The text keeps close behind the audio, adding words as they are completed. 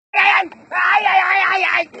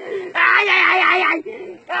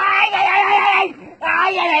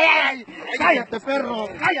Cállate, perro,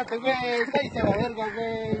 cállate, güey, cállate a la verga,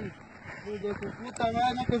 güey. De tu puta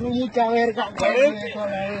madre, que son mucha verga, güey. A la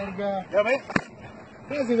verga. ¿Ya ves?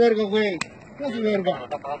 ¿Qué hace verga, güey? ¿Qué hace verga?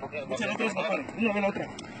 Echa la otra, compadre. Una ve la otra.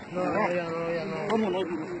 No, ya no. ¿Cómo no,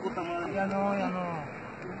 puta madre? Ya no.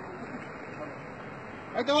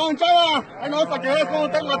 Ahí te va un chava. Ahí no, para que veas cómo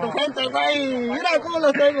tengo a tu gente, güey. Mira cómo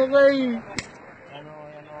los tengo, güey. Ya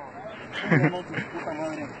no. No, tu puta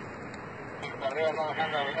madre. Arriba no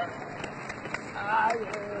dejando, ¿verdad? Ay,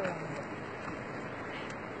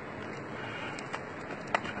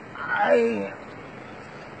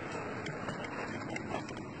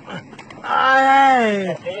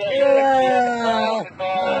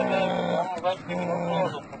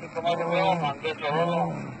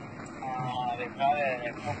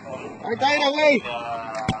 ahí está, mira, güey.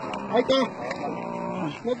 Ahí está.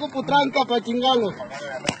 No ocupo tranca para chingarlos.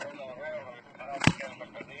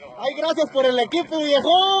 Ay, gracias por el equipo,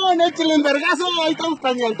 viejón. Échale un vergazo. Ahí estamos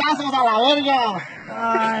pendientazos a la verga.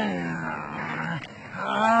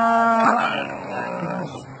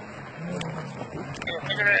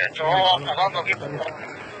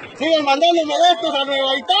 Siguen mandándome de estos a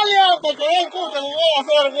Nueva Italia para que vean cómo se los voy a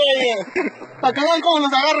hacer, güey. Para que vean cómo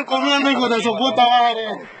los agarro comiendo, hijos de su puta madre.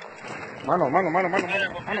 Mano.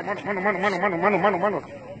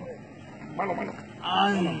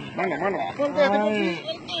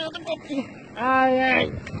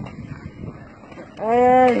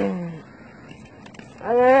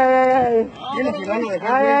 Tienes que darlo de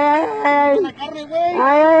la carne, güey.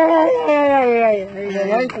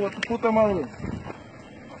 Ay, como tu puta madre.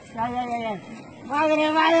 Madre.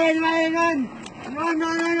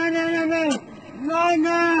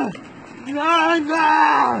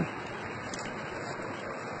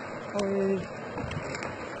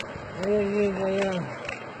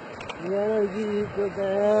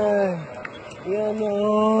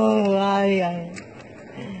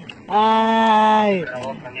 Ay,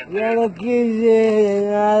 yo no quise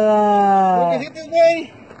nada. ¿Qué quisiste,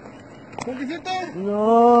 güey? ¿Qué quisiste?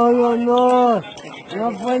 No. No.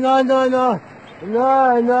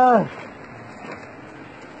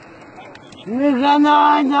 Mija, no.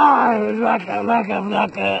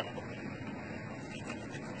 Vaca.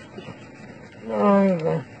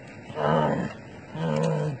 No.